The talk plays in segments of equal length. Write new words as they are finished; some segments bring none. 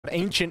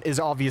Ancient is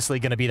obviously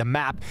going to be the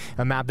map,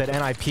 a map that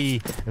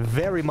NIP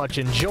very much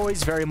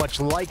enjoys, very much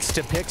likes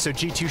to pick, so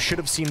G2 should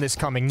have seen this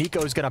coming.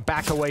 Nico is going to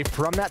back away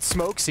from that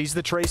smoke, sees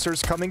the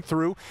tracers coming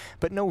through,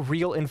 but no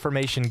real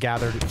information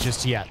gathered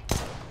just yet.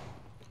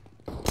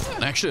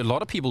 And actually, a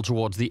lot of people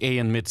towards the A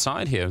and mid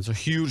side here. It's a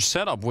huge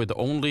setup with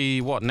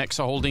only, what,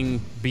 Nexa holding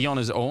B on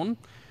his own.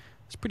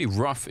 It's pretty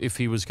rough if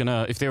they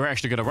were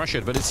actually gonna rush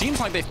it, but it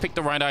seems like they've picked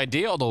the right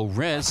idea, although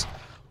Rez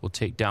will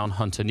take down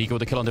Hunter. Nico with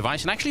the kill on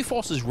Device and actually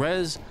forces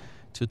Rez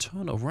to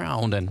turn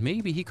around, and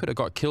maybe he could have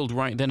got killed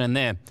right then and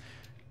there.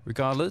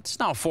 Regardless, it's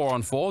now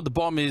 4-on-4. The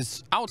bomb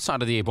is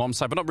outside of the A bomb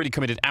site, but not really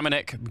committed.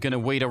 Amanek gonna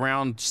wait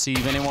around, see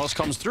if anyone else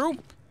comes through.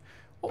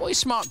 Always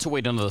smart to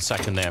wait another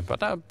second there,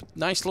 but a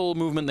nice little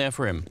movement there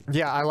for him.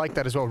 Yeah, I like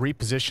that as well.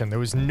 Reposition. There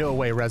was no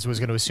way Rez was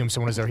going to assume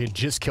someone was there. He had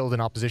just killed an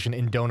opposition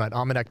in Donut.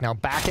 Amanek now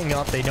backing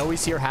up. They know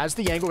he's here, has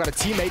the angle, got a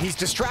teammate. He's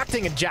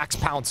distracting, and Jax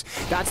pounce.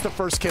 That's the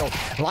first kill.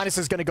 Linus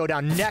is going to go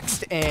down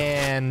next,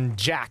 and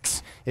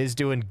Jax is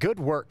doing good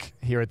work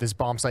here at this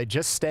bomb site,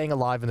 just staying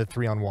alive in the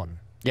 3-on-1.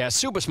 Yeah,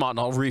 super smart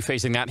not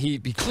refacing that. He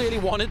clearly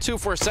wanted to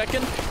for a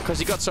second because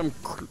he got some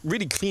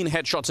really clean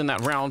headshots in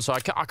that round, so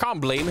I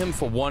can't blame him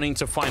for wanting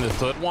to find a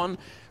third one.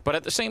 But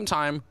at the same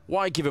time,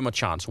 why give him a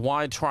chance?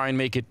 Why try and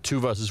make it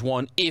 2 versus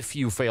 1 if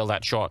you fail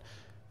that shot?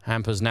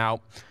 Hampers now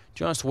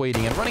just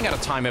waiting and running out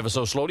of time ever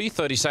so slowly.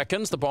 30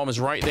 seconds, the bomb is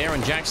right there,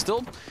 and Jack's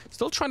still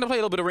trying to play a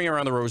little bit of ring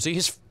around the rosy.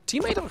 His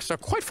teammates are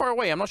quite far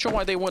away. I'm not sure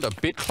why they weren't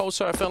a bit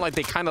closer. I felt like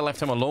they kind of left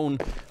him alone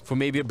for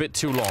maybe a bit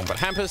too long. But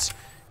Hampers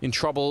in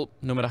trouble,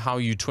 no matter how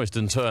you twist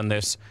and turn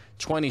this.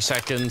 20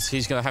 seconds,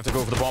 he's going to have to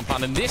go for the bomb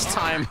plant. And this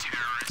time,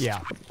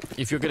 yeah,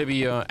 if you're going to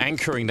be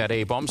anchoring that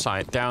A bomb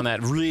site down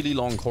that really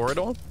long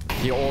corridor,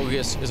 the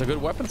August is a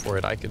good weapon for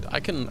it. I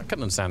can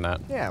understand that.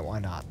 Yeah, why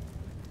not?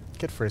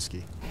 Get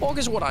frisky.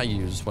 August is what I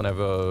use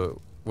whenever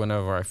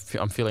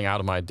I'm feeling out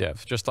of my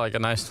depth. Just like a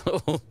nice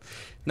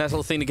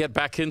little thing to get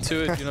back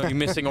into it. You know, you're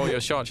missing all your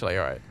shots. You're like,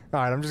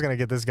 all right, I'm just going to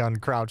get this gun,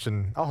 crouch,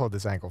 and I'll hold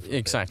this ankle for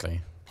exactly.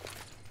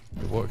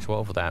 It works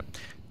well for that.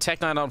 Tech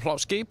 9 on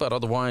Plopsky, but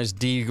otherwise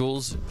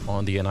Deagles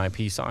on the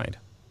NIP side.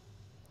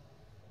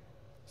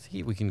 See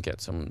if we can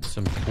get some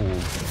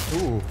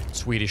cool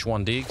Swedish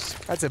 1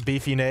 Deags. That's a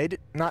beefy nade.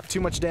 Not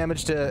too much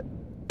damage to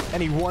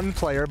any one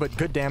player, but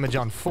good damage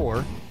on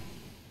 4.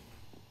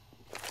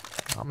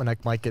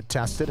 Amanek might get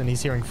tested, and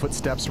he's hearing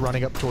footsteps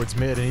running up towards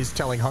mid, and he's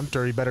telling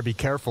Hunter he better be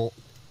careful.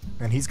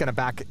 And he's going to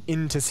back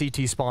into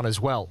CT spawn as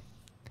well.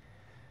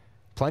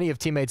 Plenty of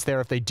teammates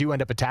there if they do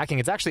end up attacking.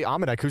 It's actually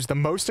Amanek who's the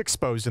most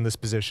exposed in this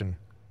position.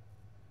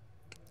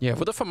 Yeah,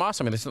 with the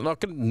FAMAS, I mean, it's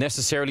not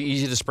necessarily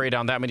easy to spray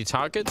down that many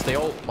targets. They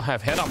all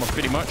have head armor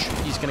pretty much.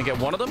 He's going to get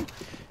one of them.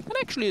 And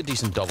actually a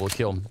decent double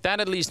kill. That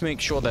at least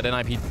makes sure that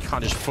NIP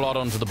can't just flood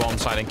onto the bomb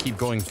site and keep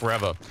going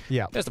forever.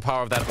 Yeah. There's the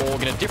power of that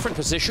org in a different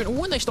position.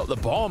 Ooh, when they stop the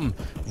bomb,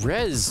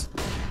 Rez,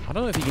 I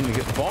don't know if he can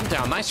get the bomb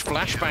down. Nice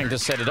flashbang to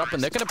set it up,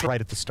 and they're going to... Right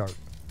at the start.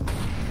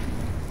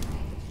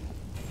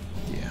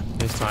 Yeah,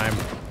 this time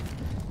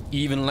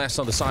even less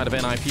on the side of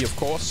NIP, of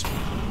course.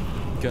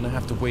 Gonna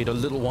have to wait a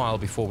little while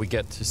before we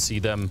get to see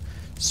them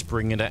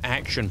spring into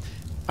action.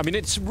 I mean,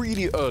 it's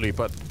really early,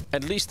 but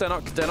at least they're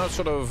not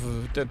sort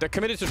of... They're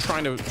committed to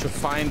trying to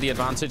find the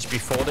advantage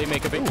before they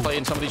make a big play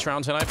in some of these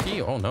rounds.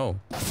 NIP, oh no.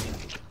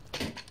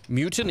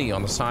 Mutiny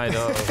on the side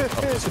of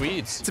the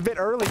Swedes. It's a bit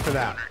early for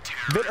that.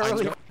 A bit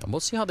early. And we'll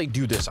see how they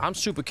do this. I'm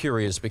super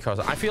curious because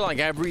I feel like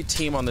every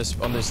team on this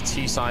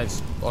T side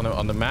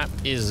on the map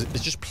is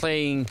just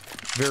playing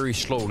very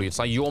slowly. It's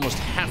like you almost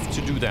have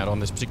to do that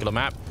on this particular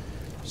map.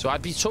 So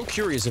I'd be so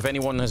curious if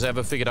anyone has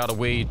ever figured out a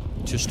way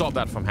to stop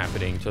that from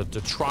happening, to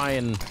try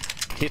and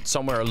hit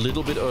somewhere a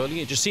little bit early.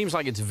 It just seems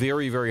like it's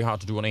very, very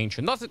hard to do on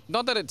Ancient.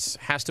 Not that it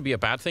has to be a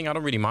bad thing. I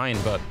don't really mind,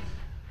 but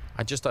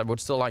I would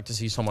still like to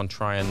see someone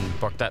try and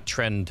buck that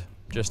trend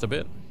just a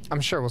bit.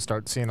 I'm sure we'll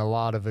start seeing a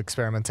lot of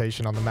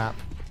experimentation on the map.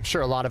 I'm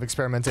sure a lot of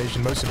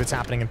experimentation. Most of it's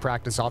happening in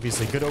practice,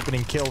 obviously. Good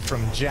opening kill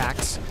from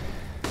Jax.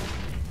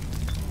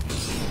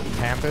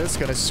 Hampus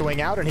gonna swing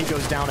out, and he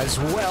goes down as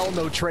well.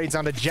 No trades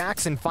onto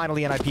Jax, and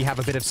finally NIP have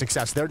a bit of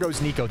success. There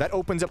goes Nico. That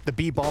opens up the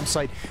B bomb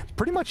site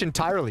pretty much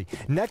entirely.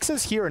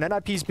 Nexa's here, and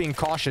NIP's being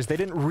cautious. They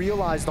didn't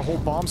realize the whole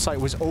bomb site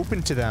was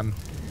open to them.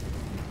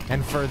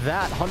 And for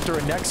that, Hunter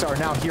and Nexa are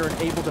now here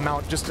and able to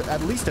mount just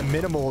at least a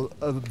minimal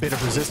bit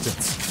of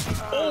resistance.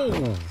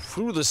 Oh,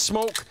 through the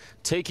smoke,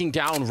 taking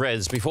down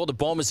Rez before the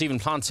bomb is even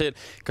planted.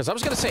 Because I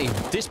was going to say,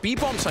 this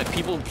B-bomb site,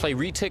 people play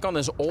retake on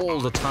this all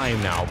the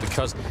time now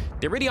because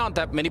there really aren't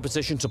that many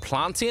positions to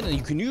plant in, and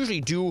you can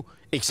usually do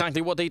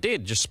exactly what they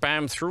did. Just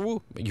spam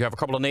through. You have a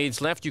couple of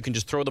nades left. You can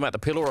just throw them at the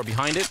pillar or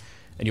behind it,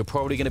 and you're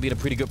probably going to be in a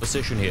pretty good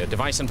position here.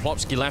 Device and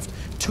Plopsky left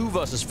 2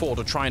 versus 4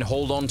 to try and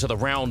hold on to the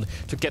round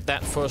to get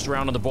that first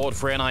round on the board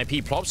for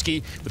NIP.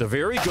 Plopsky with a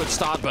very good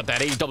start, but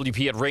that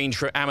AWP at range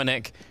for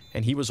Amanek,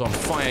 and he was on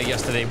fire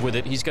yesterday with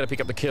it. He's going to pick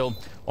up the kill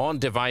on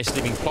Device,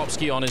 leaving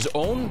Plopsky on his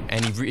own,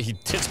 and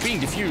it's being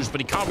diffused, but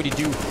he can't really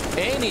do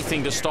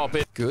anything to stop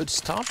it. Good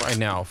start right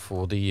now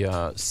for the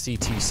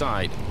CT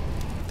side.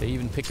 They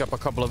even pick up a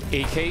couple of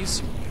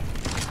AKs.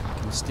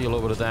 steal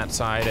over to that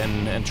side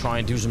and try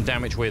and do some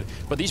damage with.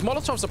 But these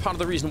Molotovs are part of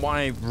the reason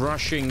why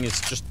rushing is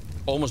just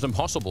almost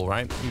impossible,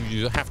 right?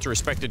 You have to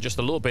respect it just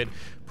a little bit.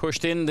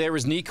 Pushed in, there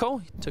is Nico.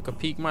 He took a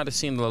peek, might have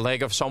seen the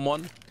leg of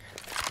someone.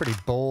 Pretty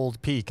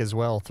bold peek as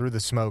well through the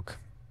smoke.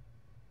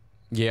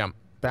 Yeah.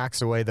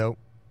 Backs away, though.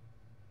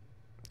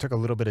 Took a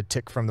little bit of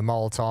tick from the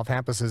Molotov.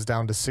 Hampus is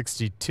down to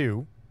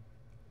 62.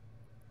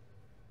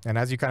 And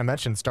as you kind of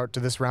mentioned, start to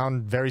this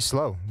round very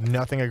slow.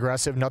 Nothing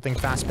aggressive, nothing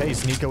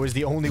fast-paced. Nico is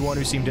the only one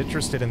who seemed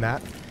interested in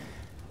that.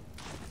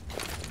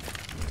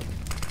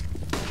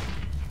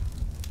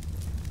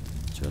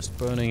 Just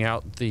burning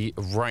out the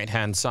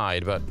right-hand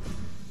side, but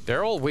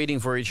they're all waiting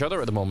for each other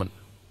at the moment.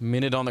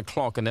 Minute on the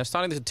clock, and they're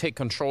starting to take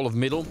control of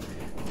middle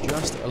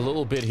just a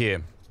little bit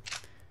here.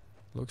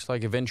 Looks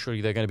like eventually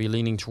they're going to be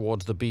leaning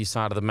towards the B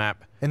side of the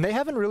map. And they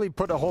haven't really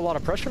put a whole lot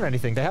of pressure on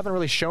anything. They haven't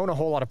really shown a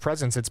whole lot of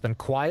presence. It's been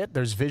quiet.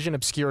 There's vision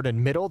obscured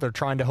in middle. They're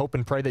trying to hope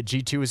and pray that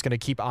G2 is going to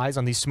keep eyes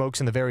on these smokes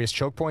in the various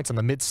choke points on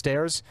the mid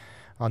stairs,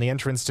 on the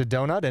entrance to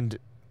Donut. And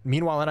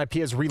meanwhile, NIP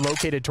has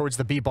relocated towards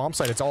the B bomb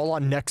site. It's all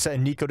on Nexa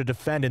and Nico to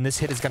defend, and this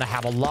hit is going to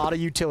have a lot of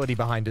utility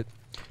behind it.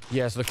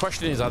 Yeah, so the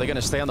question is, are they going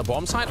to stay on the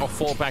bomb site or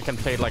fall back and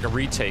play it like a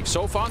retake?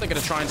 So far, they're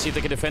going to try and see if they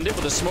can defend it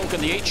with the smoke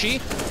and the HE.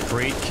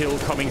 Great kill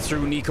coming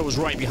through. Nico's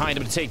right behind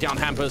him to take down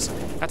Hampus.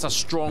 That's a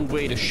strong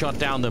way to shut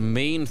down the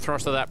main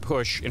thrust of that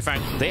push. In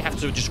fact, they have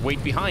to just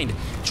wait behind.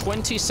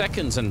 20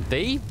 seconds, and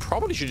they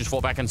probably should just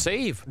fall back and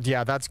save.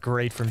 Yeah, that's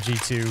great from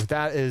G2.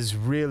 That is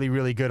really,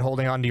 really good,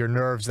 holding on to your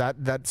nerves.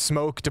 That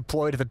smoke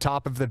deployed at the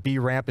top of the B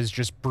ramp is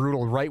just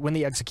brutal right when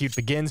the execute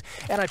begins.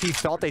 NIP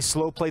felt they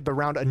slow played the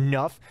round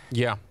enough.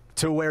 Yeah.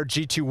 To where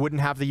G2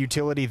 wouldn't have the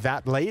utility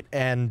that late,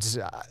 and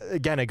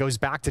again, it goes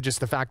back to just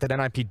the fact that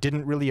NIP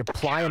didn't really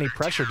apply any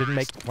pressure, didn't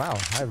make... Wow,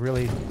 I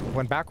really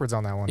went backwards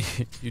on that one.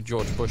 You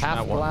George pushing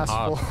that one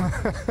hard.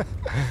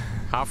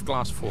 Half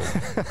glass full.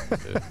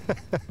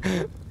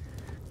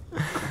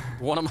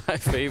 One of my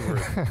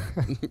favorite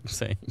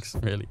sayings,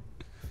 really.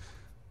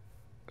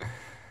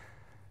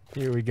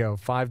 Here we go,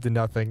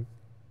 5-0.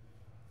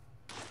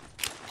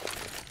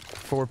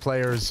 4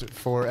 players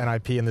for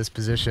NIP in this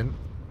position.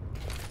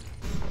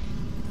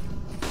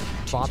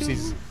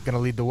 Flopsy's going to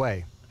lead the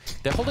way.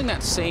 They're holding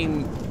that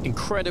same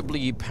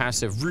incredibly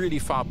passive, really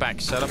far back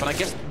setup, and I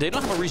guess they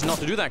don't have a reason not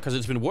to do that because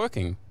it's been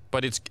working.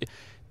 But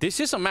this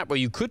is a map where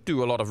you could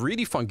do a lot of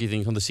really funky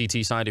things on the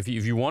CT side if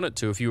you wanted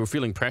to, if you were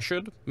feeling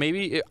pressured.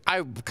 Maybe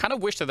I kind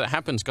of wish that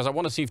happens because I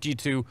want to see if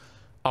G2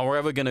 are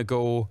ever going to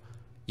go,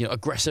 you know,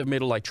 aggressive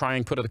middle, like try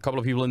and put a couple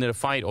of people in there to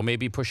fight, or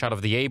maybe push out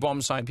of the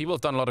A-bomb side. People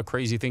have done a lot of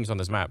crazy things on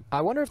this map. I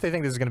wonder if they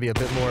think this is going to be a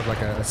bit more of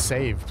like a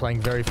save,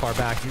 playing very far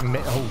back.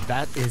 Oh,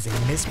 that is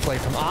a misplay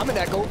from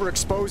Amanek,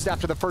 overexposed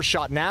after the first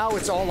shot. Now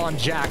it's all on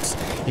Jax.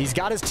 He's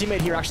got his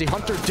teammate here. Actually,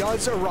 Hunter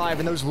does arrive,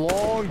 and those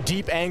long,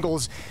 deep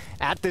angles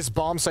at this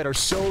bomb site are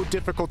so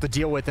difficult to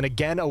deal with. And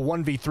again, a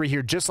 1v3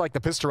 here, just like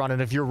the Pisteron.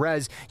 And if you're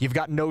Rez, you've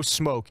got no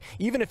smoke.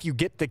 Even if you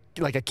get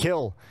a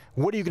kill,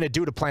 what are you going to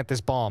do to plant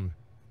this bomb?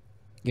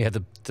 Yeah,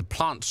 the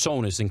plant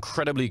zone is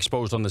incredibly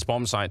exposed on this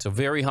bomb site, so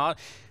very hard.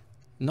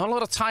 Not a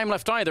lot of time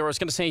left either. I was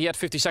going to say he had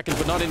 50 seconds,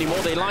 but not anymore.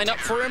 They line up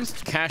for him.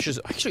 Cash is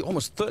actually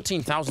almost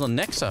 13,000 on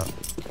Nexa.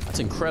 That's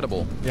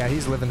incredible. Yeah,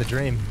 he's living the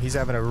dream. He's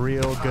having a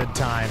real good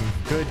time.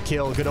 Good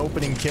kill, good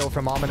opening kill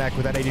from Amanek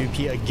with that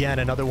AWP again.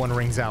 Another one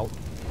rings out.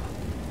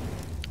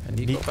 And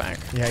he got back.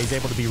 Yeah, he's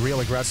able to be real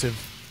aggressive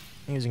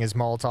using his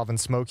Molotov and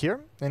smoke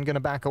here, and going to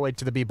back away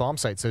to the B bomb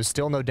site. So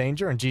still no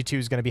danger, and G2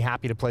 is going to be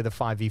happy to play the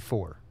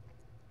 5v4.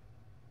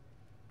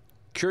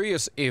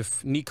 Curious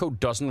if Nico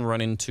doesn't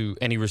run into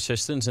any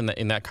resistance in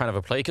that kind of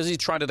a play, because he's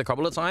tried it a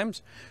couple of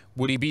times.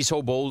 Would he be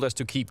so bold as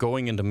to keep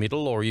going in the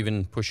middle or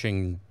even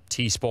pushing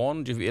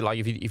T-spawn? Like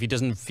if he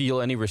doesn't feel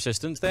any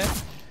resistance there?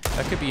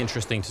 That could be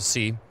interesting to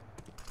see.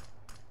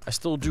 I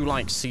still do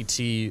like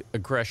CT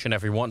aggression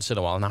every once in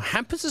a while. Now,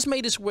 Hampus has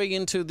made his way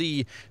into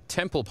the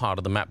temple part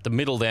of the map, the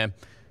middle there.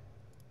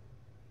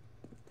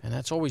 And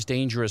that's always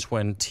dangerous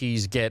when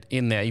T's get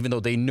in there, even though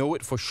they know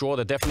it for sure.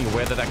 They're definitely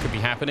aware that that could be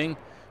happening.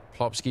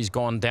 Plopsky's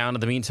gone down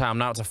in the meantime.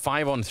 Now it's a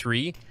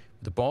 5-on-3.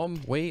 The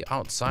bomb way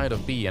outside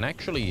of B. And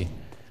actually,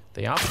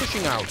 they are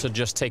pushing out to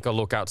just take a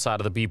look outside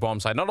of the B bomb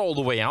side. Not all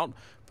the way out,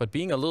 but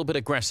being a little bit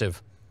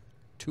aggressive.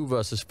 2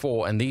 versus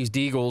 4. And these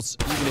Deagles,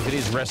 even if it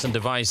is rest and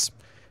device,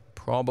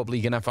 probably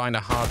going to find a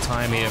hard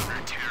time here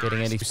getting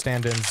any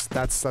stand-ins.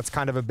 That's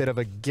kind of a bit of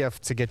a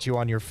gift to get you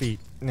on your feet.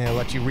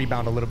 Let you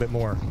rebound a little bit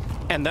more.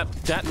 And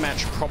that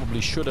match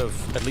probably should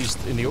have, at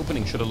least in the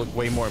opening, should have looked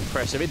way more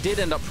impressive. It did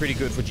end up pretty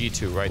good for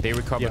G2, right? They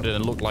recovered it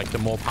and looked like the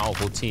more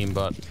powerful team,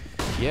 but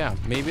yeah,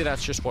 maybe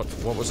that's just what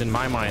was in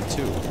my mind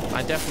too.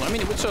 I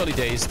mean, it's early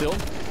days still.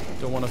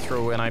 Don't want to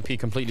throw NIP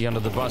completely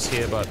under the bus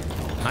here, but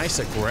nice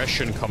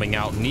aggression coming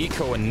out.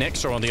 Nico and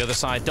Nexa on the other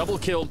side, double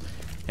kill.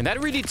 And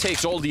that really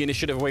takes all the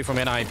initiative away from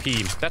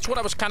NIP. That's what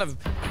I was kind of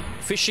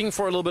fishing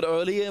for a little bit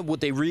earlier.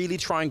 Would they really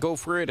try and go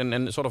for it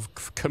and sort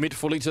of commit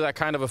fully to that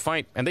kind of a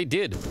fight? And they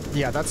did.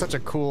 Yeah, that's such a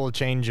cool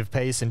change of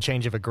pace and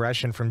change of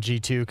aggression from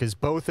G2, because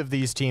both of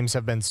these teams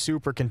have been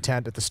super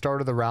content at the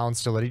start of the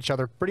rounds to let each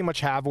other pretty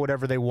much have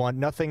whatever they want,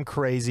 nothing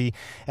crazy.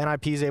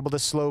 NIP is able to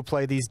slow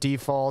play these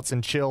defaults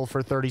and chill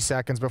for 30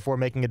 seconds before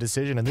making a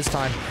decision, and this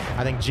time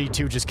I think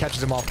G2 just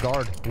catches them off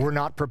guard. We're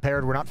not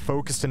prepared, we're not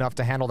focused enough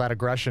to handle that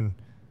aggression.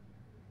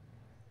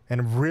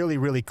 And really,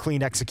 really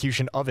clean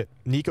execution of it.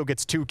 Nico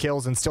gets 2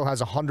 kills and still has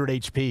 100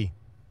 HP.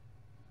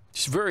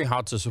 It's very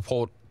hard to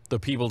support the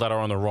people that are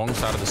on the wrong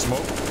side of the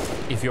smoke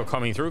if you're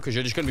coming through, because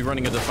you're just going to be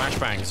running into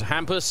flashbangs.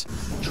 Hampus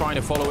trying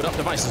to follow it up.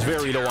 Device is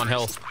very low on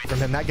health. From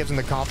him, that gives him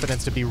the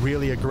confidence to be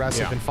really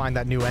aggressive and find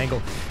that new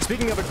angle.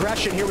 Speaking of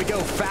aggression, here we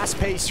go. Fast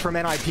pace from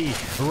NIP.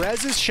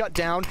 Rez is shut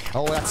down.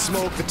 Oh, that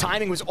smoke. The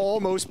timing was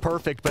almost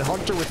perfect, but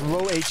Hunter with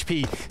low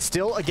HP.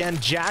 Still, again,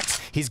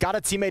 Jax. He's got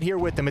a teammate here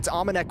with him. It's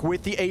Amanek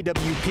with the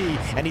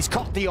AWP, and he's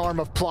caught the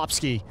arm of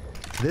Plopsky.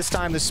 This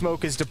time, the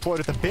smoke is deployed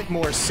with a bit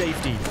more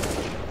safety.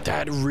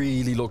 That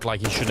really looked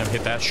like he shouldn't have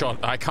hit that shot.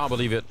 I can't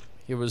believe it.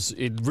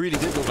 It really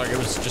did look like it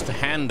was just a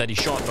hand that he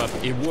shot, but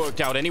it worked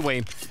out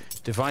anyway.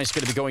 Device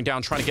going to be going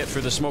down, trying to get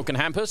through the smoke, and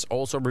Hampus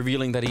also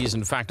revealing that he is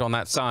in fact on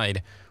that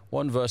side.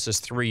 1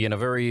 versus 3 in a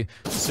very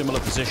similar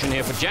position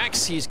here for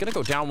Jax. He's going to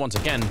go down once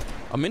again.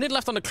 A minute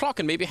left on the clock,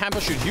 and maybe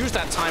Hampus should use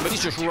that time, but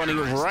he's just running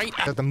right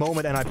at the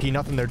moment. NIP,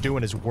 nothing they're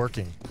doing is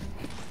working.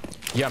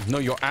 Yeah, no,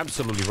 you're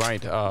absolutely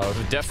right.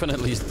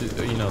 Definitely,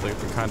 you know, the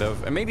kind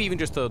of, and maybe even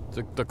just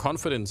the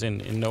confidence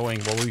in knowing,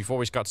 well, we've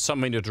always got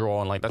something to draw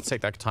on. Like, let's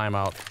take that time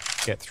out,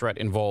 get threat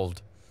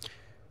involved.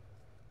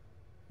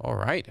 All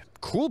right,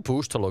 cool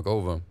boost to look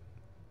over.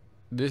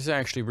 This is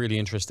actually really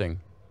interesting.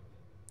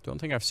 Don't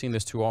think I've seen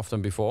this too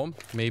often before.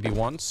 Maybe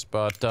once,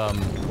 but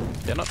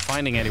they're not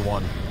finding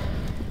anyone.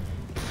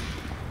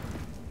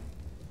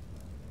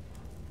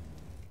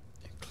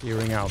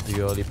 Clearing out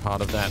the early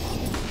part of that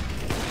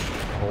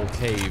whole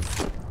cave.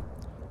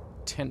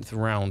 10th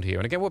round here.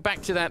 And again, we're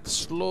back to that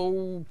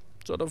slow,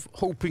 sort of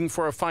hoping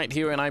for a fight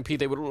here in IP.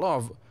 They would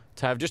love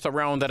to have just a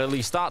round that at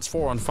least starts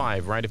 4 on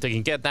 5, right? If they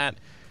can get that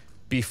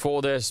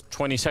before there's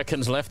 20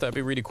 seconds left, that'd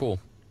be really cool.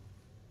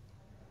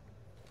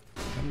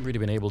 Haven't really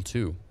been able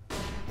to.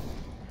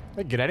 If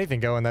they could get anything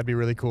going, that'd be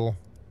really cool.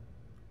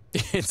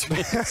 It's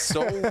been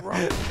so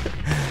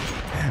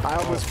rough. I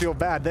almost feel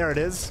bad. There it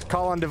is.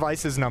 Call on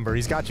Device's number.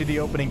 He's got you the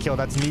opening kill.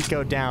 That's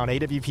Nico down.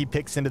 AWP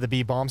picks into the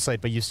B bomb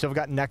site, but you still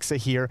got Nexa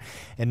here.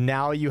 And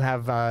now you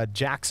have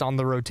Jax on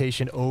the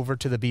rotation over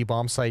to the B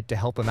bomb site to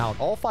help him out.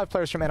 All 5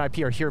 players from NIP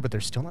are here, but they're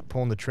still not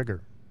pulling the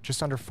trigger.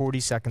 Just under 40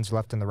 seconds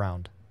left in the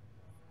round.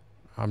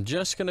 I'm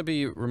just going to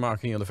be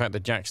remarking on the fact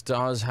that Jax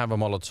does have a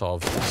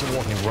Molotov. He's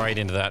walking right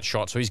into that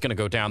shot, so he's going to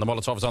go down. The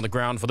Molotov is on the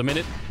ground for the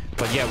minute.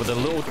 But yeah, with a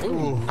little...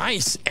 Ooh,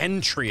 nice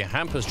entry.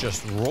 Hampus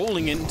just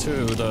rolling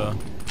into the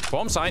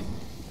bomb site.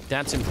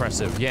 That's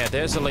impressive. Yeah,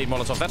 there's a late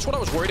Molotov. That's what I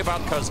was worried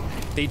about, because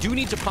they do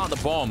need to plant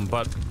the bomb,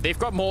 but they've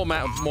got more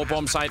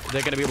bomb site.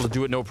 They're going to be able to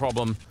do it no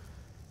problem.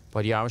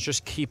 But yeah, I was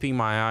just keeping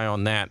my eye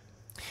on that.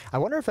 I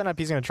wonder if NIP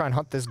is going to try and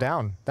hunt this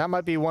down. That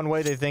might be one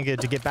way they think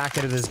to get back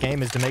into this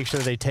game, is to make sure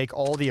they take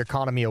all the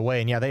economy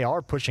away. And yeah, they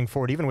are pushing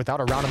forward, even without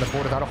a round on the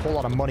board, without a whole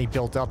lot of money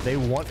built up. They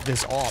want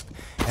this off,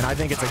 and I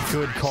think it's a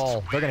good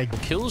call. They're going to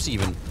kills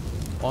even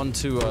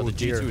onto the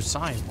G2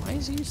 side. Why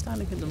is he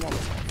standing in the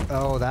Molotov?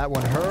 Oh, that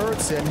one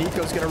hurts, and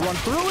Nico's going to run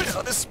through it.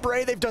 Oh, the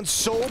spray, they've done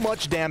so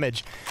much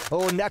damage.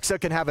 Oh,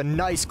 Nexa can have a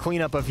nice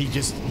cleanup of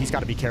he's got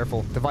to be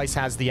careful. Device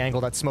has the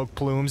angle, that smoke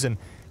plumes, and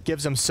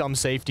gives him some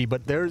safety,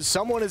 but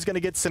someone is going to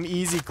get some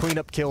easy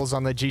cleanup kills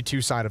on the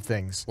G2 side of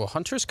things. Well,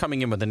 Hunter's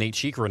coming in with an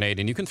HE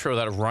grenade, and you can throw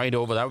that right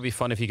over. That would be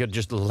fun if he could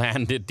just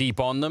land it deep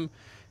on them.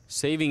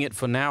 Saving it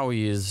for now,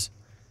 he is.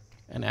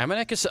 And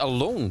Amanek is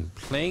alone,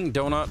 playing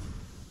Donut.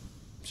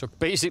 So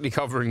basically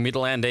covering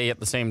middle and A at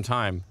the same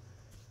time.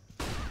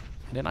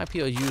 And NIP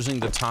are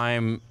using the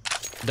time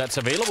that's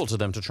available to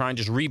them to try and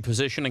just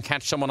reposition and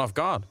catch someone off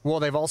guard. Well,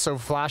 they've also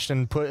flashed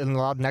and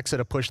allowed Nexa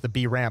to push the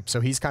B ramp,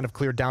 so he's kind of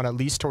cleared down at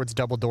least towards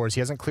double doors.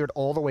 He hasn't cleared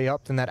all the way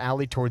up in that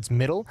alley towards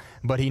middle,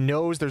 but he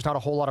knows there's not a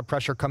whole lot of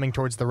pressure coming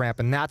towards the ramp,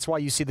 and that's why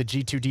you see the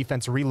G2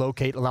 defense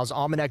relocate, allows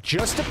Amanek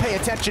just to pay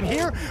attention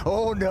here.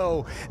 Oh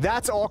no,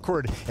 that's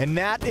awkward, and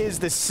that is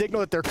the signal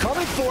that they're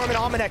coming for him, and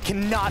Amanek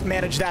cannot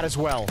manage that as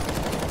well.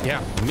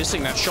 Yeah,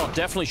 missing that shot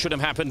definitely should have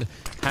happened.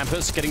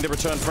 Hampus getting the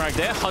return frag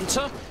there.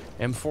 Hunter,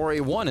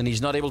 M4A1, and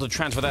he's not able to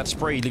transfer that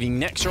spray, leaving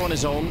Nexa on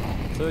his own.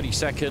 30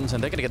 seconds,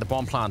 and they're going to get the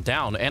bomb plant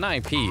down.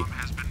 NIP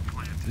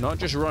not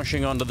just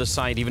rushing onto the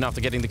site even after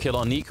getting the kill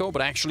on Nico,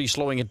 but actually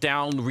slowing it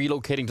down,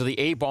 relocating to the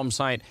A bomb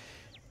site.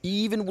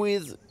 Even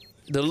with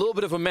the little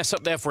bit of a mess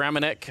up there for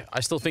Amanek, I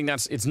still think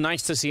it's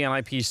nice to see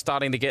NIP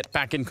starting to get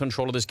back in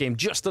control of this game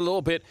just a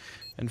little bit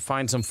and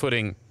find some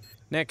footing.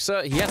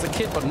 Nexa, he has a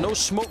kit, but no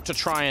smoke to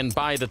try and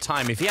buy the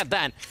time. If he had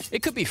that,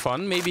 it could be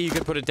fun. Maybe you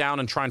could put it down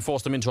and try and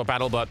force them into a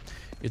battle, but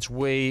it's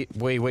way,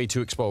 way, way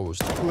too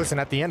exposed. Listen,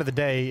 at the end of the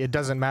day, it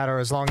doesn't matter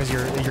as long as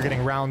you're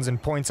getting rounds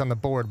and points on the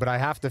board, but I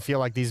have to feel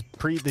like these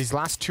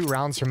last 2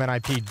 rounds from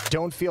NIP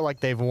don't feel like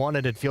they've won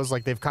it. It feels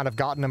like they've kind of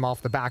gotten them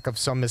off the back of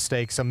some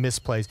mistakes, some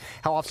misplays.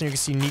 How often you can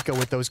see Nico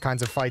with those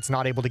kinds of fights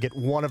not able to get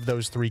one of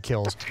those 3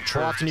 kills?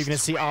 How often you can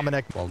see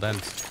Amanek? Well,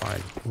 that's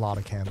fine. A lot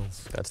of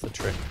candles. That's the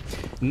trick.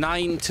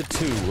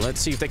 9-2. Let's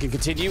see if they can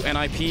continue.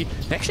 NIP,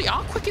 they actually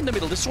are quick in the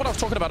middle. This is what I was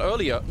talking about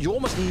earlier. You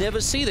almost never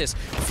see this.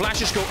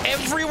 Flashes go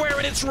everywhere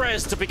in its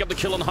res to pick up the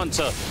kill on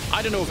Hunter.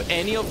 I don't know if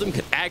any of them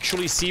could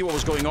actually see what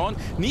was going on.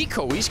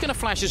 Nico, he's going to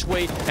flash his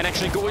way and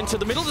actually go into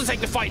the middle to take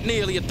the fight.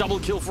 Nearly a double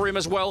kill for him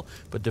as well.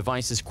 But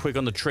Device is quick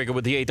on the trigger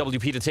with the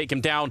AWP to take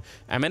him down.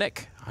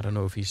 Amanek, I don't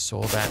know if he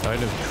saw that. I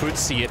don't know if he could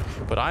see it.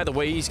 But either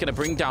way, he's going to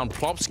bring down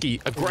Plopsky.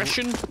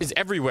 Aggression is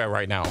everywhere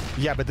right now.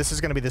 Yeah, but this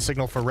is going to be the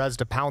signal for Rez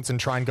to pounce and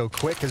try and go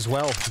quick as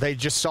well. They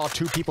just saw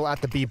 2 people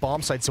at the B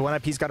bomb site, so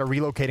NIP's got to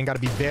relocate and got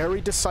to be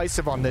very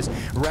decisive on this.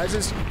 Rez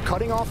is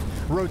cutting off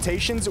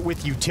rotations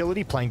with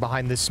utility, playing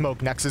behind this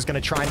smoke. Next is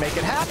going to try and make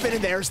it happen,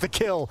 and there's the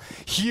kill.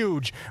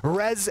 Huge.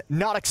 Rez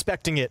not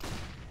expecting it.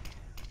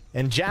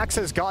 And Jax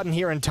has gotten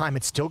here in time.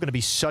 It's still going to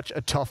be such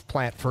a tough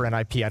plant for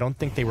NIP. I don't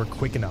think they were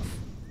quick enough.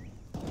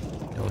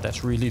 No,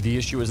 that's really the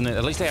issue, isn't it?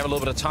 At least they have a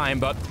little bit of time,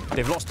 but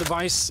they've lost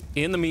Device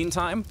in the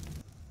meantime.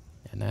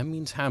 And that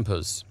means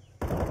hampers.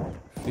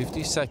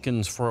 50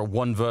 seconds for a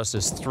 1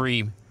 versus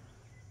 3.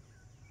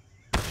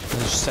 This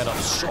is set up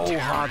so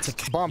hard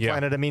to... Bomb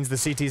planted, it means the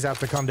CTs have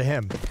to come to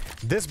him.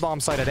 This bomb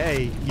site at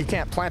A, you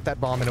can't plant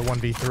that bomb in a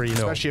 1v3,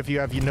 especially if you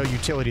have no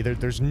utility.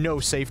 There's no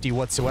safety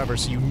whatsoever,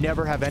 so you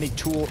never have any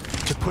tool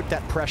to put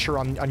that pressure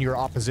on your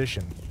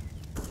opposition.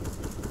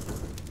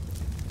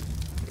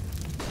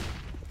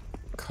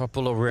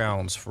 Couple of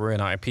rounds for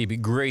NIP. Be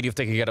great if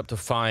they could get up to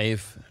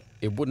 5.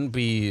 It wouldn't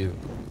be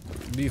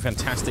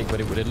fantastic, but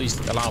it would at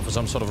least allow for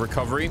some sort of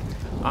recovery.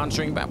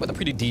 Answering back with a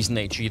pretty decent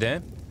HE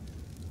there.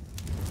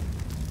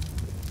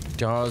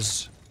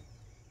 Does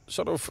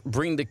sort of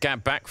bring the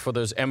gap back for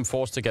those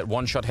M4s to get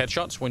one-shot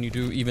headshots when you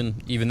do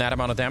even that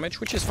amount of damage,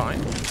 which is fine.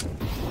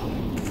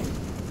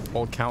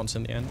 All counts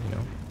in the end, you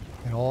know.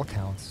 It all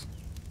counts.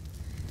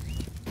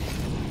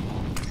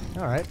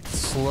 All right,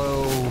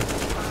 slow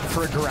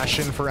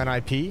progression for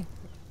NIP.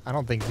 I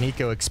don't think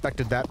Nico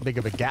expected that big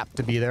of a gap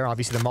to be there.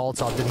 Obviously, the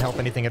Molotov didn't help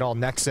anything at all.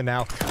 Nexa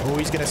now, oh,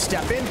 he's going to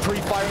step in,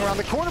 pre-firing around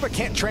the corner, but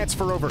can't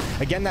transfer over.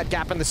 Again, that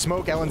gap in the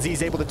smoke, LNZ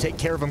is able to take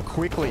care of him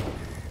quickly.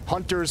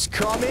 Hunter's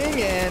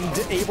coming and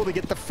able to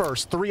get the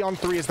first.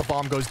 3-on-3 as the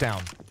bomb goes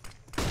down.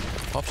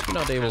 Popsky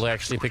not able to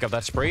actually pick up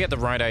that spray. Had the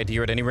right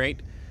idea at any rate.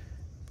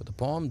 But the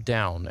bomb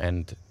down,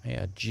 and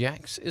yeah,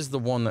 Jax is the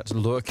one that's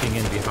lurking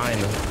in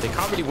behind them. They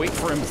can't really wait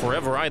for him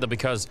forever either,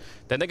 because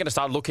then they're going to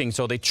start looking.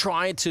 So they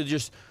try to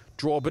just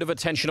draw a bit of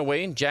attention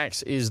away.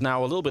 Jax is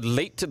now a little bit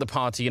late to the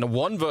party in a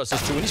 1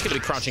 versus 2, and he's going to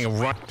be crouching and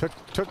run.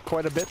 Took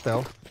quite a bit,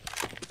 though.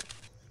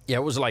 Yeah,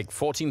 it was like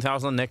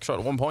 14,000 next shot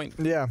at one point.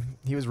 Yeah,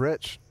 he was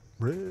rich.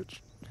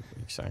 Rich.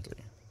 Exactly.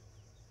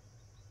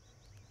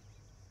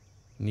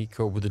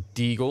 Nico with a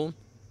deagle.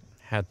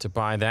 Had to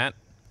buy that.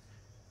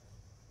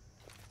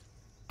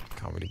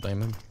 Can't really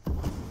blame him.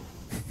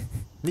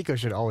 Nico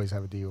should always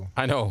have a deal.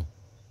 I know.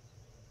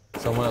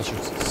 Someone else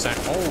should sack.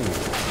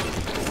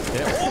 Oh!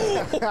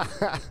 Yeah.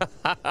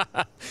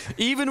 Oh!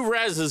 Even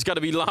Rez is going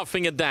to be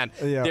laughing at that.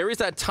 Yeah. There is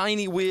that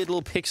tiny weird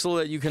little pixel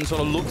that you can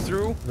sort of look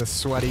through. The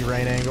sweaty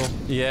rain angle.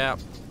 Yeah.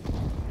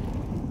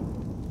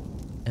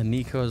 And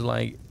Nico's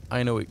like,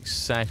 I know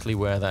exactly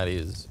where that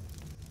is.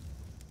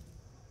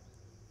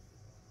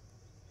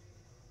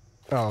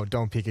 Oh,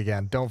 don't peek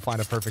again. Don't find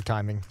a perfect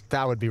timing.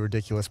 That would be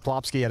ridiculous.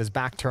 Plopsky had his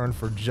back turned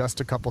for just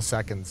a couple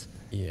seconds.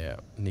 Yeah,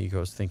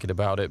 Nico's thinking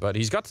about it, but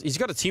he's got a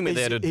teammate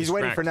there to He's distract.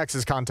 waiting for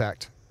Nexus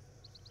contact.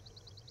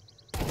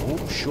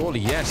 Oh, surely,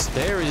 yes.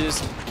 There it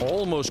is.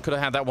 Almost could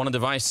have had that one on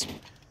Device.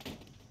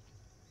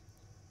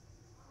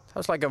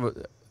 Sounds like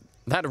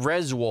that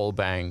res wall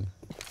bang.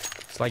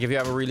 It's like if you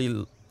have a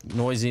really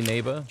noisy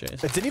neighbor, Jason.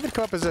 It didn't even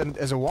come up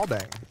as a wall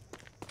bang.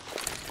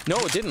 No,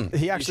 it didn't.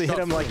 He actually hit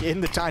him like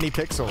in the tiny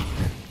pixel.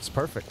 It's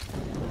perfect.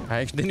 I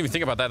actually didn't even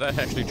think about that. That's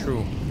actually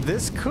true.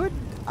 This could,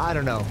 I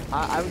don't know.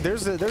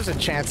 There's a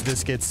chance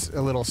this gets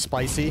a little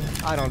spicy.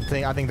 I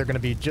think they're going to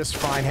be just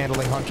fine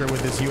handling Hunter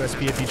with his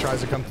USB if he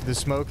tries to come through the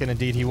smoke, and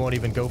indeed he won't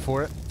even go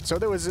for it. So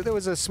there was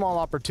a small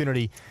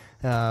opportunity,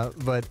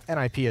 but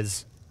NIP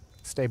has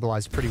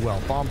stabilized pretty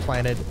well. Bomb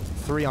planted,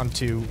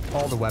 3-on-2,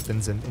 all the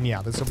weapons, and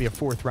yeah, this will be a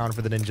 4th round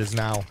for the Ninjas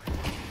now.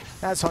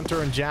 As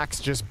Hunter and Jax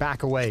just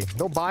back away.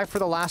 They'll buy for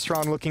the last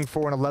round, looking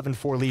for an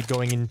 11-4 lead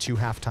going into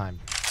halftime.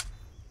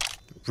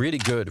 Really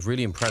good,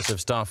 really impressive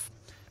stuff.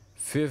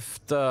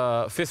 Fifth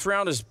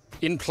round is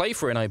in play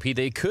for NIP.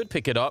 They could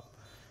pick it up,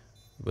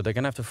 but they're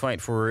gonna have to fight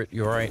for it.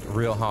 You're right,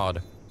 real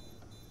hard.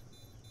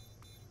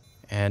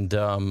 And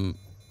I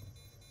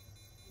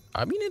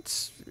mean,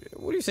 it's.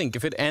 What do you think?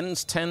 If it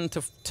ends 10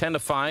 to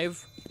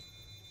 5?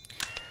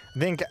 I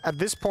think at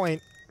this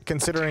point,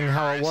 considering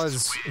how it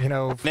was, you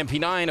know. An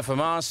MP9, a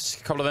FAMAS,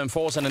 a couple of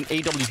M4s, and an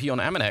AWP on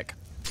Amanek.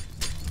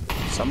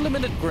 Some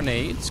limited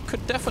grenades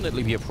could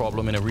definitely be a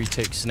problem in a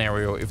retake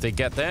scenario if they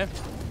get there.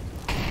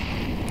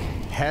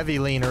 Heavy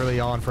lean early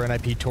on for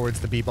NIP towards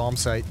the B-bomb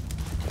site.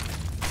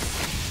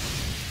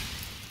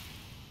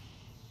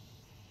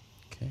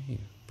 Okay,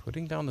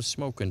 putting down the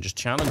smoke and just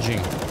challenging.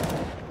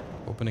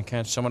 Hoping to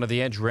catch someone at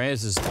the edge.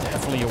 Rez is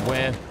definitely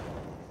aware.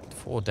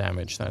 4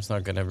 damage. That's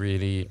not going to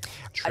really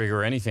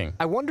trigger anything.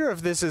 I wonder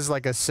if this is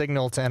like a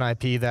signal to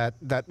NIP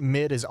that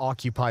mid is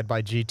occupied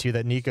by G2,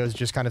 that Nico's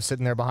just kind of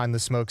sitting there behind the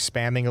smoke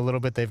spamming a little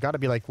bit. They've got to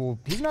be like, well,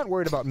 he's not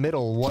worried about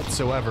middle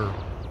whatsoever.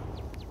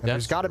 And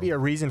there's got to be a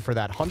reason for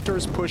that.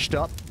 Hunter's pushed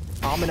up.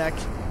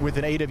 Amanek with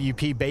an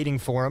AWP baiting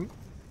for him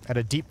at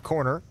a deep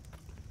corner.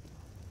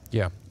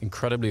 Yeah,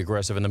 incredibly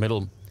aggressive in the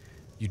middle.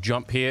 You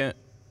jump here,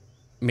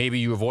 maybe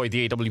you avoid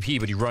the AWP,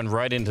 but you run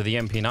right into the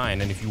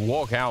MP9. And if you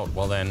walk out,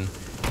 well then,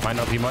 might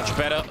not be much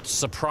better.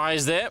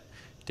 Surprise there.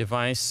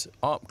 Device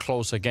up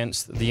close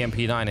against the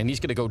MP9, and he's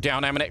going to go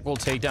down. Amanek will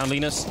take down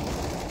Linus.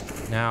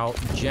 Now,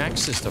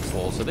 Jack's is to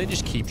fall, so they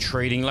just keep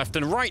trading left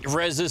and right.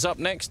 Rez is up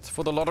next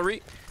for the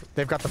lottery.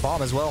 They've got the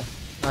bomb as well.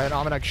 And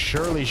Amanek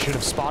surely should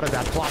have spotted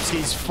that.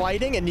 Plopsky's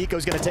fighting, and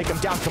Nico's going to take him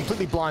down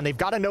completely blind. They've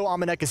got to know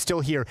Amanek is still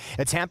here.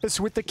 It's Hampus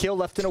with the kill,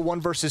 left in a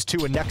 1 versus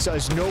 2, and Nexa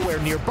is nowhere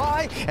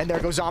nearby. And there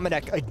goes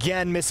Amanek,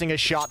 again missing a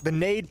shot. The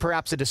nade,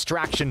 perhaps a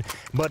distraction,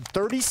 but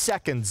 30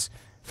 seconds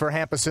for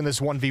Hampus in this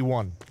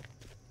 1v1.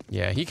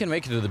 Yeah, he can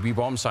make it to the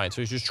B-bomb side,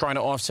 so he's just trying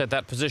to offset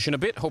that position a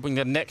bit, hoping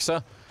that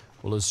Nexa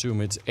will assume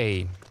it's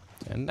A.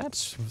 And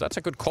that's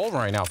a good call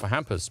right now for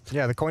Hampus.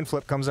 Yeah, the coin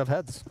flip comes up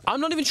heads.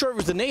 I'm not even sure it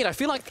was the nade. I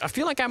feel like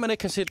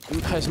Amanek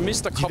has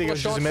missed a couple of shots. Do you think it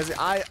was just a miss?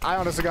 I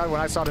honestly, God, when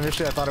I saw it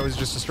initially, I thought it was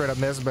just a straight up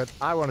miss, but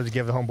I wanted to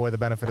give the homeboy the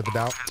benefit of the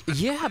doubt.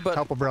 Yeah, but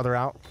help a brother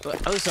out.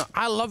 Listen,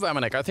 I love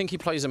Amanek. I think he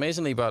plays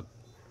amazingly, but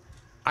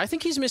I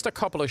think he's missed a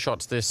couple of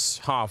shots this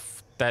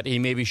half that he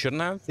maybe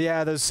shouldn't have.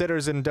 Yeah, those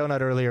sitters in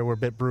Donut earlier were a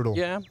bit brutal.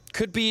 Yeah,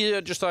 could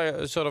be just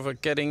a sort of a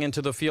getting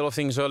into the feel of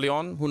things early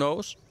on. Who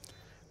knows?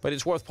 But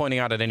it's worth pointing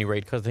out at any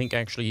rate, because I think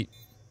actually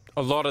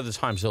a lot of the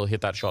times he'll hit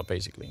that shot,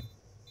 basically.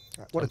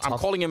 I'm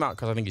calling him out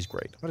because I think he's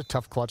great. What a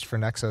tough clutch for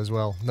Nexa as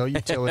well. No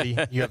utility.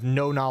 You have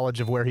no knowledge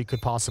of where he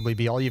could possibly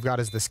be. All you've got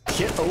is this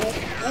kit.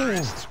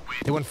 Oh,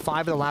 they won 5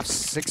 of the last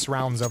 6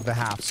 rounds of the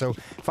half. So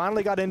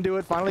finally got into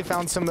it. Finally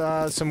found some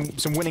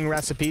winning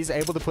recipes.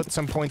 Able to put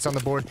some points on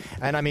the board.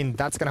 And I mean,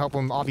 that's going to help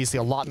him obviously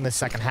a lot in the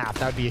second half.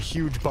 That would be a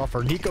huge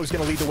buffer. Nico's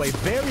going to lead the way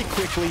very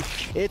quickly.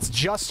 It's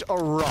just a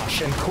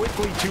rush. And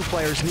quickly, 2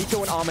 players,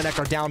 Nico and Amanek,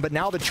 are down. But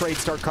now the trades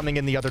start coming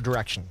in the other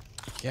direction.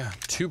 Yeah,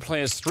 2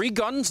 players, 3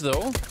 guns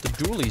though. The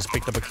Doolies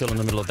picked up a kill in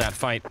the middle of that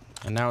fight.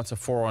 And now it's a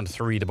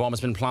 4-on-3. The bomb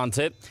has been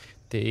planted.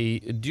 They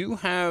do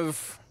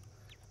have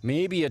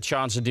maybe a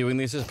chance of doing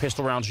this. As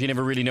pistol rounds, you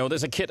never really know.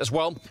 There's a kit as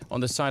well on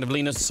the side of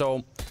Linus,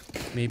 so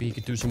maybe he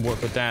could do some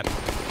work with that.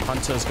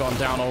 Hunter's gone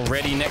down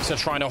already. Nexa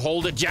trying to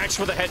hold it. Jax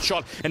with a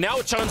headshot. And now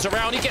it turns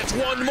around. He gets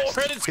one more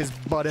hit. His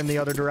butt in the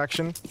other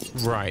direction.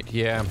 Right,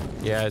 yeah.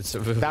 Yeah, it's...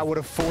 that would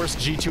have forced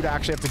G2 to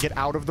actually have to get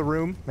out of the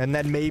room. And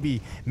then maybe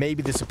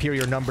the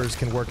superior numbers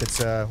can work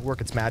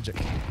its magic.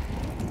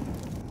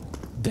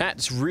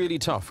 That's really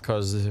tough,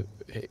 because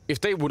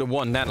if they would have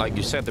won that, like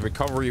you said, the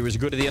recovery was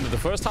good at the end of the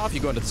first half. You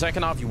go into the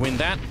second half, you win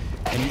that,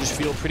 and you just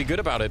feel pretty good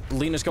about it.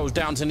 Linus goes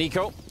down to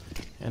Nico.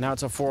 And now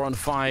it's a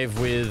 4-on-5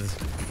 with...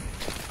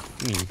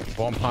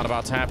 bomb plant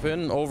about to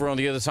happen. Over on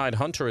the other side,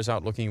 Hunter is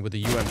out looking with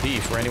the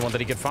UMP for anyone that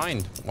he could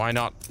find. Why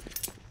not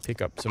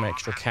pick up some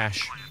extra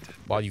cash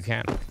while you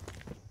can?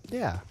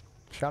 Yeah.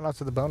 Shout out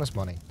to the bonus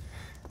money.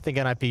 I think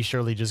NIP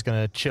surely just going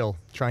to chill.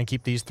 Try and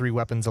keep these 3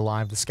 weapons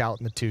alive. The Scout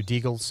and the 2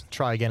 Deagles.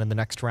 Try again in the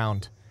next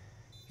round.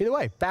 Either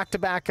way,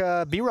 back-to-back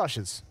B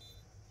rushes.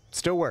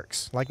 Still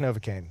works, like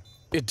Novocaine.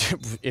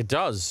 It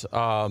does.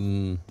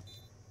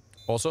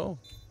 Also,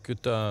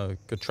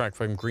 good track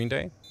from Green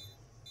Day.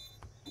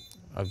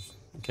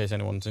 In case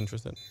anyone's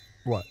interested.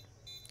 What?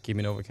 Keep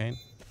Me Novocaine.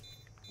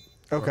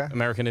 Okay.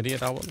 American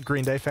Idiot album.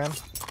 Green Day fan?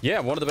 Yeah,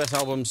 one of the best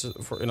albums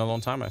in a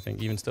long time, I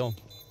think, even still.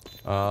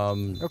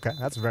 Okay,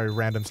 that's a very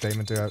random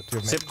statement to have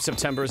made.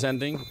 September is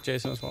ending,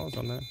 Jason, as well, is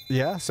on that.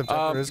 Yeah,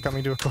 September is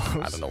coming to a close.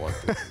 I don't know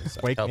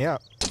what. Wake me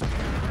up.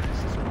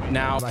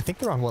 Now, I think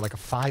they're on, what, like a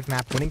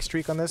 5-map winning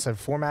streak on this? A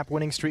 4-map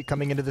winning streak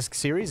coming into this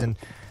series, and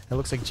it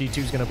looks like G2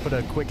 is going to put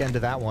a quick end to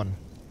that one.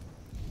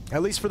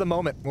 At least for the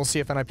moment. We'll see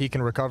if NIP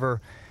can recover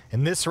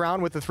in this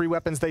round with the 3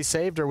 weapons they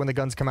saved, or when the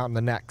guns come out in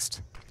the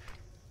next.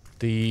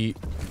 The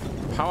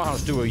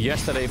powerhouse duo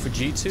yesterday for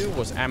G2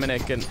 was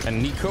Amanek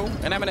and Nico.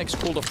 And Amanek's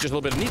cooled off just a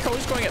little bit. Nico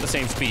is going at the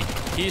same speed.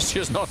 He's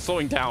just not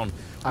slowing down.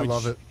 I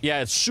love it.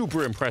 Yeah, it's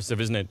super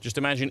impressive, isn't it? Just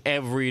imagine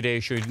every day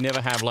should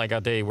never have like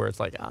a day where it's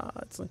like,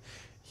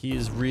 he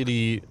is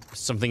really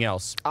something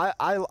else.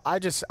 I've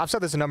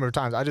said this a number of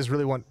times. I just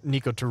really want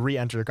Nico to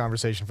re-enter the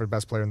conversation for the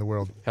best player in the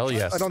world. Hell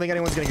yes. I don't think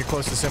anyone's going to get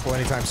close to Simple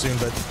anytime soon,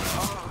 but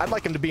I'd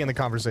like him to be in the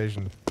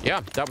conversation. Yeah,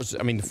 that was,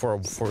 I mean, for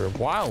a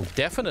while,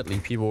 definitely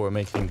people were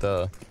making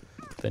the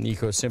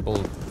Nico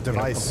Simple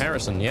device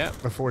comparison, yeah.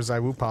 Before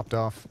Zywoo popped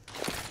off.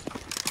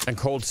 And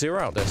Cold Zero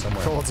out there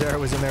somewhere. Cold Zero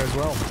was in there as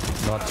well.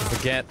 Not to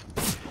forget.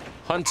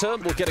 Hunter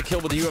will get a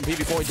kill with the UMP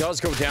before he does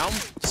go down.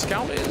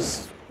 Scout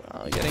is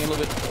getting a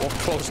little bit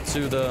close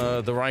to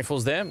the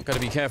rifles there. Got to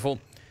be careful.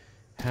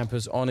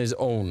 Hampers on his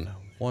own.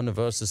 1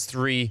 versus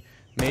 3.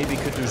 Maybe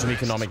could do some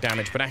economic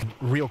damage, but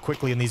real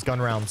quickly in these gun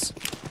rounds.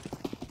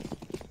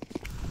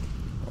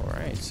 All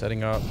right,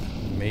 setting up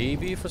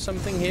maybe for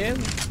something here.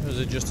 Or is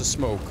it just a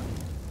smoke?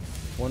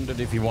 Wondered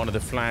if he wanted to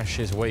flash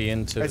his way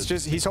into... It's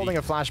just, he's holding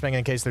a flashbang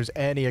in case there's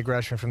any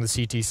aggression from the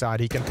CT side.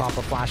 He can pop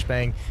a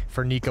flashbang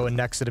for Nico and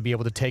Nexa to be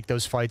able to take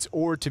those fights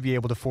or to be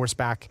able to force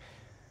back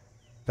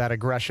that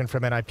aggression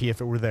from NIP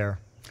if it were there.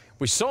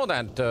 We saw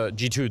that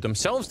G2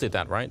 themselves did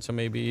that, right? So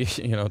maybe,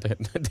 you know,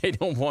 they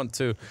don't want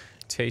to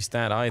taste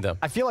that either.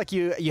 I feel like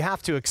you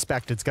have to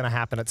expect it's going to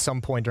happen at some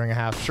point during a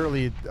half.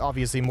 Surely,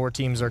 obviously, more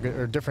teams or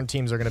different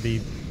teams are going to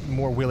be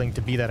more willing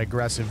to be that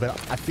aggressive. But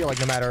I feel like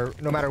no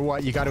matter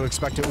what, you got to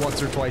expect it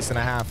once or twice in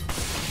a half.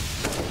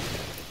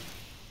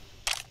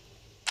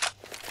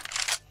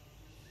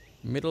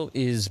 Middle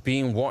is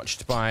being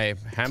watched by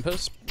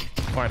Hampers,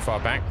 quite far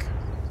back.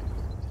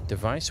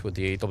 Device with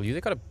the AW.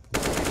 They got a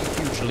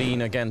huge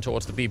lean again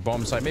towards the B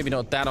bomb site. Maybe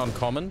not that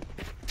uncommon.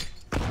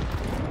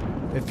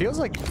 It feels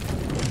like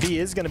B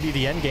is going to be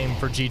the end game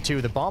for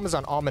G2. The bomb is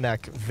on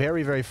Almanac,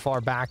 very, very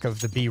far back of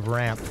the B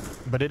ramp,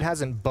 but it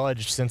hasn't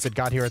budged since it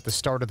got here at the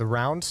start of the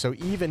round. So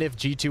even if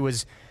G2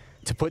 was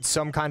to put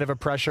some kind of a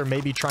pressure,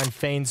 maybe try and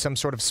feign some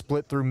sort of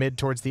split through mid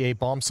towards the A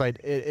bomb site,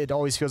 it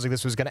always feels like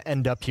this was going to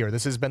end up here.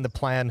 This has been the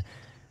plan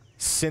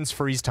since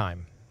freeze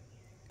time.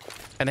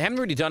 And they haven't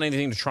really done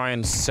anything to try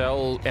and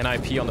sell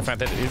NIP on the fact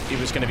that it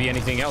was going to be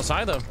anything else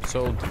either.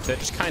 So they're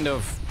just kind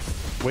of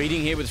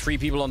waiting here with 3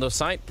 people on the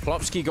site.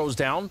 Plopsky goes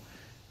down.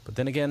 But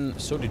then again,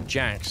 so did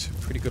Jax.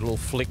 Pretty good little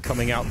flick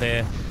coming out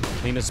there.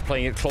 Lena's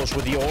playing it close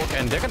with the Orc,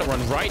 and they're going to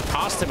run right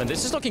past him. And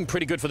this is looking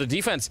pretty good for the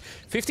defense.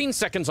 15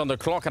 seconds on the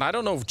clock, and I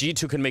don't know if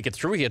G2 can make it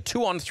through here.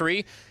 2 on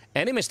 3.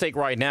 Any mistake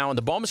right now, and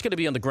the bomb is going to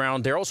be on the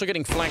ground. They're also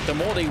getting flanked. The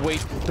more they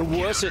wait, the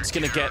worse it's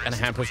going to get, and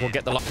Hampus will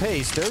get the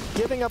pace. They're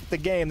giving up the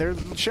game. They're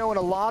showing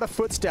a lot of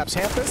footsteps.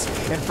 Hampus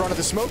in front of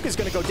the smoke is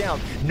going to go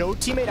down. No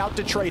teammate out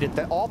to trade it.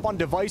 The off on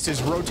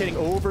devices rotating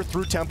over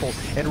through Temple,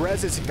 and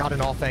Rez has got an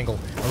off angle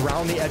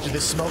around the edge of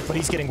the smoke, but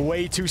he's getting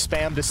way too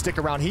spammed to stick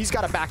around. He's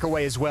got to back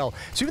away as well.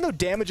 So even though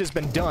damage has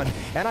been done,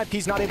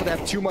 NIP's not able to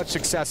have too much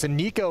success, and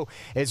Nico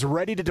is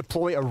ready to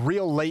deploy a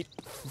real late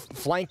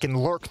flank and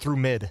lurk through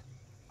mid.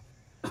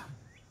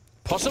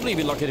 Possibly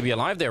be lucky to be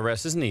alive there,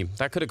 Rez, isn't he?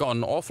 That could have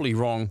gone awfully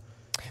wrong.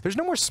 There's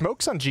no more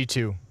smokes on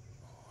G2. Oh,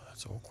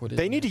 that's awkward.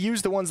 They need to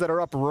use the ones that are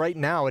up right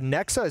now, and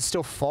Nexa is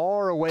still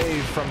far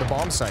away from the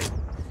bomb site.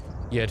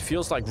 Yeah, it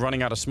feels like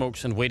running out of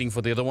smokes and waiting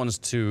for the other ones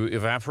to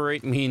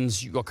evaporate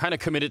means you're kind of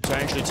committed to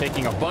actually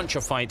taking a bunch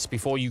of fights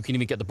before you can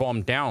even get the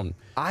bomb down.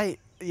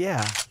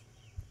 Yeah.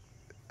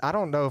 I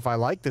don't know if I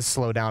like this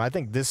slowdown. I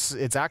think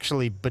it's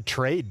actually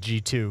betrayed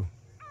G2.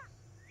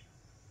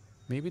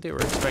 Maybe they were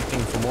expecting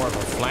for more of a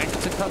flank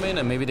to come in,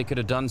 and maybe they could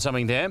have done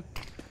something there.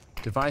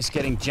 Device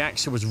getting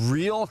Jax, it was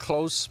real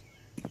close.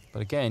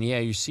 But again, yeah,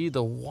 you see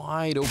the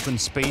wide open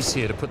space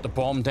here to put the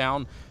bomb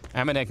down.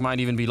 Amanek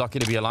might even be lucky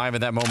to be alive at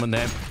that moment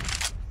there.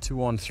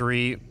 2 on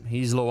 3.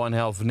 He's low on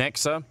health.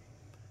 Nexa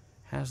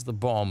has the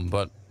bomb,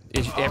 but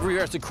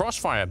everywhere's the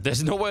crossfire.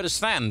 There's nowhere to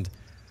stand.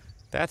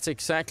 That's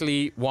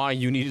exactly why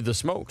you needed the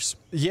smokes.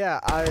 Yeah,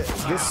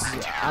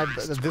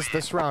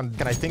 this round,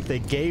 and I think they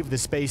gave the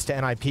space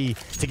to NIP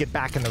to get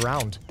back in the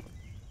round.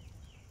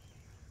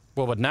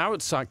 Well, but now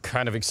it's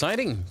kind of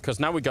exciting, because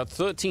now we got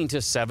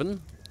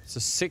 13-7. It's a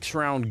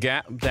 6-round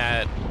gap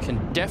that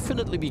can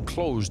definitely be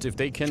closed if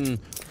they can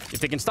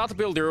start to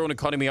build their own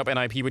economy up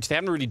NIP, which they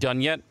haven't really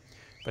done yet.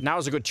 But now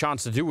is a good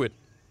chance to do it.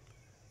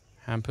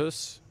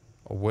 Hampus,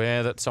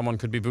 aware that someone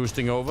could be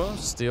boosting over,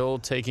 still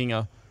taking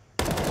a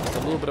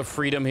little bit of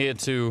freedom here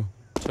to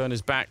turn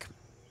his back.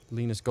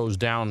 Linus goes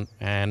down,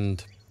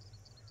 and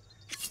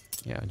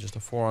yeah, just a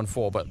 4 on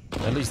 4, but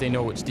at least they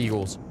know it's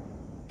Deagles.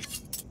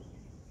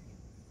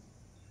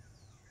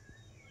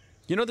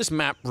 You know, this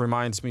map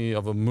reminds me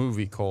of a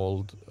movie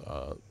called,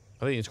 I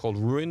think it's called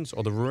Ruins,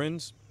 or The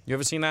Ruins. You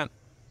ever seen that?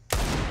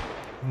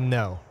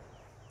 No,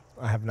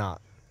 I have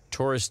not.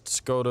 Tourists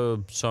go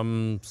to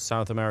some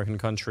South American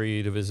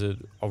country to visit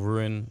a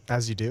ruin.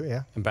 As you do,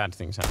 yeah. And bad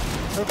things happen.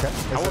 Okay.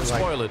 I won't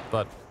spoil it,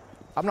 but...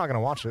 I'm not going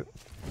to watch it.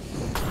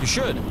 You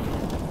should.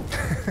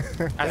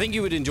 I think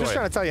you would enjoy it. Just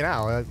trying to tell you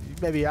now.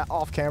 Maybe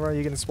off camera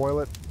you can spoil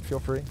it. Feel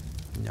free.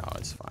 No,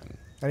 it's fine.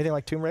 Anything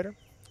like Tomb Raider?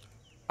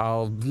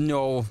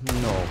 No.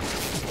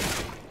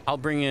 I'll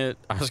bring it...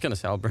 I was going to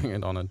say I'll bring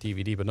it on a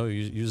DVD, but no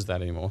use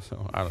that anymore,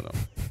 so I don't know.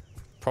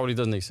 Probably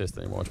doesn't exist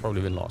anymore. It's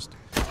probably been lost.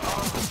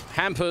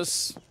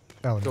 Hampus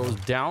goes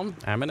down.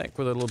 Amanek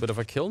with a little bit of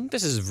a kill.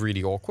 This is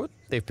really awkward.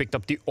 They've picked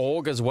up the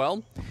AUG as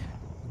well.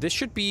 This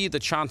should be the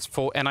chance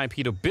for NIP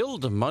to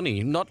build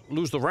money, not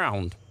lose the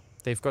round.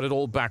 They've got it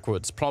all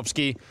backwards.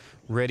 Plopsky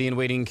ready and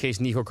waiting in case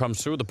Nico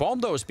comes through. The bomb,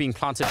 though, is being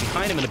planted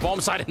behind him in the bomb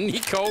side, and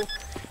Nico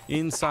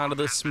inside of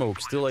the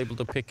smoke, still able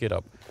to pick it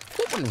up.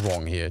 What went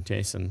wrong here,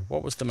 Jason?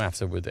 What was the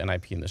matter with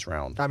NIP in this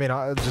round? I mean,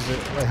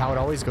 just how it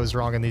always goes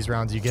wrong in these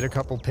rounds. You get a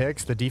couple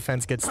picks, the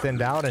defense gets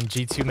thinned out, and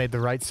G2 made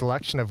the right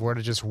selection of where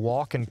to just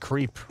walk and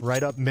creep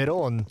right up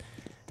middle and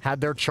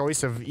had their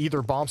choice of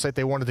either bomb site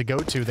they wanted to go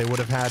to. They would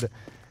have had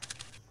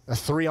a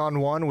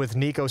 3-on-1 with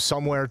Nico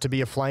somewhere to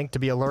be a flank, to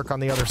be a lurk on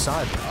the other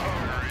side.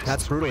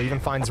 That's brutal. Even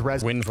finds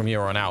Rez. Win from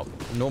here on out.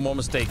 No more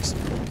mistakes.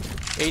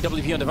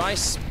 AWP on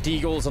device,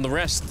 Deagles on the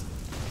rest.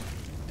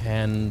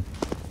 And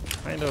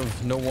kind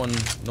of no one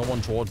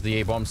towards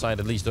the A-bomb side,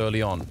 at least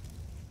early on.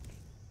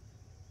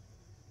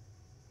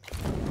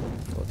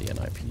 For the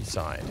NIP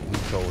side,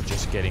 Nico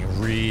just getting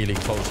really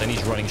close, and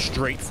he's running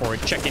straight for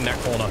it, checking that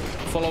corner,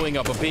 following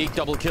up a big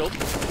double kill.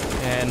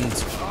 And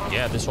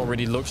yeah, this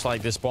already looks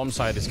like this bomb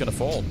site is gonna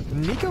fall.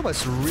 Nico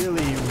must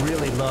really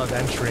love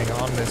entering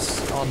on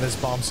this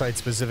bomb site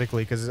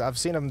specifically, because I've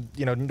seen him,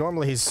 you know,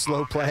 normally he's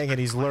slow playing and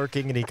he's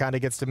lurking and he kind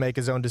of gets to make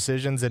his own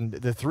decisions, and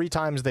the 3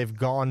 times they've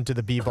gone to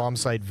the B bomb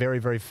site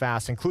very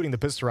fast, including the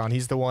pistol round,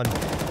 he's the one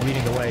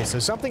leading the way. So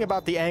something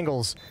about the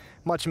angles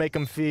must make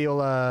him feel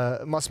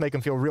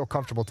real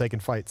comfortable taking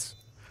fights.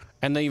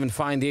 And they even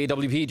find the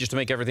AWP just to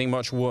make everything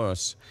much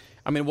worse.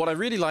 I mean, what I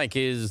really like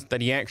is that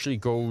he actually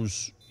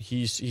goes,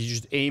 he's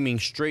just aiming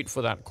straight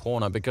for that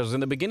corner, because in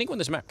the beginning when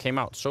this map came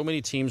out, so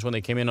many teams when they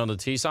came in on the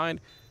T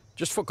side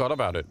just forgot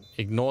about it,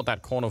 ignored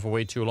that corner for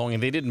way too long,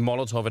 and they didn't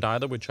Molotov it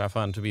either, which I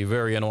found to be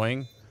very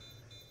annoying.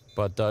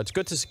 But it's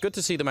good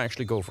to see them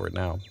actually go for it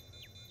now.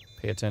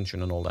 Pay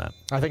attention and all that.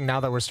 I think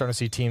now that we're starting to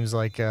see teams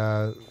like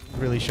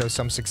really show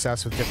some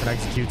success with different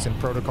executes and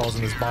protocols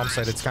in this bomb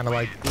site, it's kind of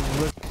like...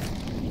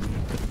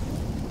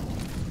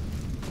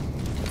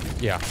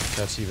 Yeah,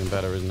 that's even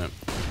better, isn't it?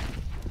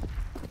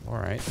 All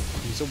right,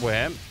 he's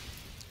aware.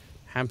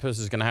 Hampus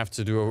is going to have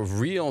to do a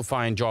real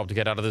fine job to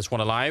get out of this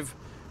one alive.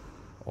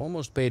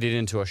 Almost baited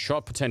into a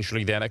shot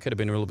potentially there. That could have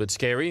been a little bit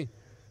scary.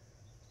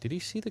 Did he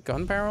see the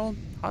gun barrel?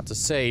 Hard to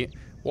say.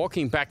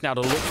 Walking back now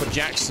to look for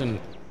Jackson.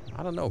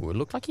 I don't know. It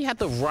looked like he had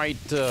the right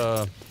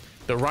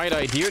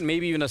idea, and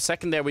maybe even a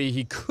second there where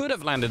he could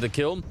have landed the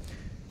kill.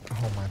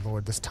 Oh my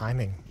lord, this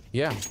timing.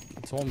 Yeah,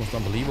 it's almost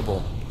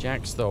unbelievable.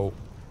 Jax, though,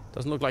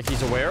 doesn't look like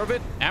he's aware of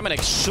it. Amanek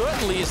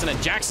certainly isn't,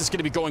 and Jax is going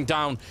to be going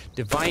down.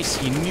 Device,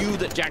 he knew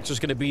that Jax was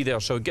going to be there,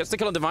 so he gets the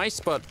kill on Device,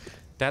 but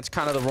that's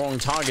kind of the wrong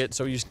target,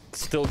 so he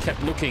still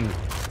kept looking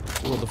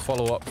for the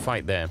follow-up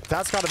fight there.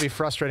 That's got to be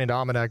frustrating to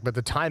Amanek, but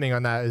the timing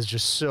on that is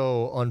just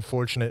so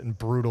unfortunate and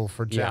brutal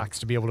for Jax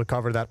to be able to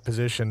cover that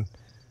position.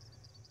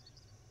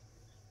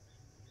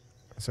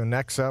 So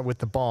Nexa with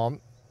the bomb.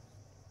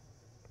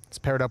 It's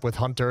paired up with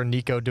Hunter.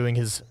 Nico doing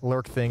his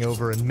lurk thing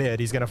over in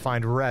mid. He's going to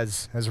find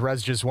Rez, as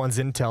Rez just wants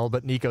intel,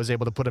 but Nico's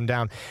able to put him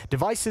down.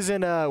 Device is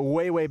in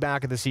way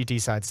back at the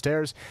CT side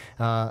stairs.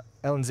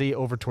 LNZ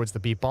over towards the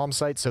B bomb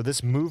site, so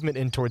this movement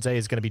in towards A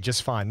is going to be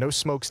just fine. No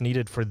smokes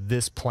needed for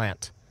this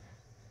plant.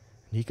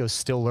 Nico's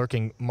still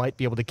lurking, might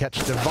be able to catch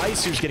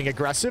Device, who's getting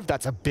aggressive.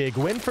 That's a big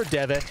win for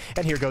Deve,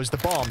 and here goes the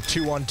bomb.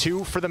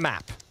 2-on-2 for the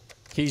map.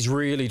 He's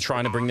really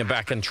trying to bring them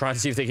back and try to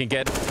see if they can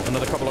get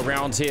another couple of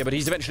rounds here, but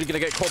he's eventually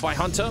going to get caught by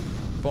Hunter.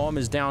 Bomb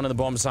is down in the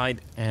bomb site,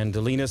 and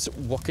Linus,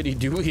 what could he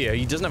do here?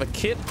 He doesn't have a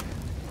kit.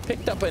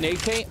 Picked up an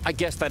AK. I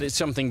guess that is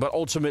something, but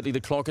ultimately the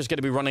clock is going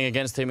to be running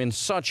against him in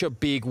such a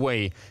big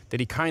way that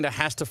he kind of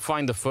has to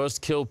find the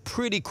first kill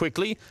pretty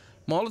quickly.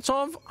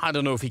 Molotov, I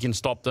don't know if he can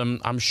stop them.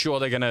 I'm sure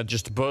they're going to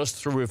just burst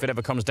through if it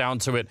ever comes down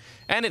to it.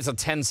 And it's a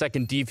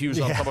 10-second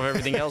defuse on top of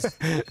everything else.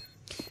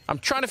 I'm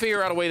trying to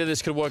figure out a way that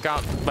this could work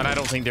out, but I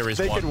don't think there is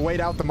one. They could wait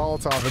out the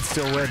Molotov and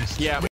still win. Yeah.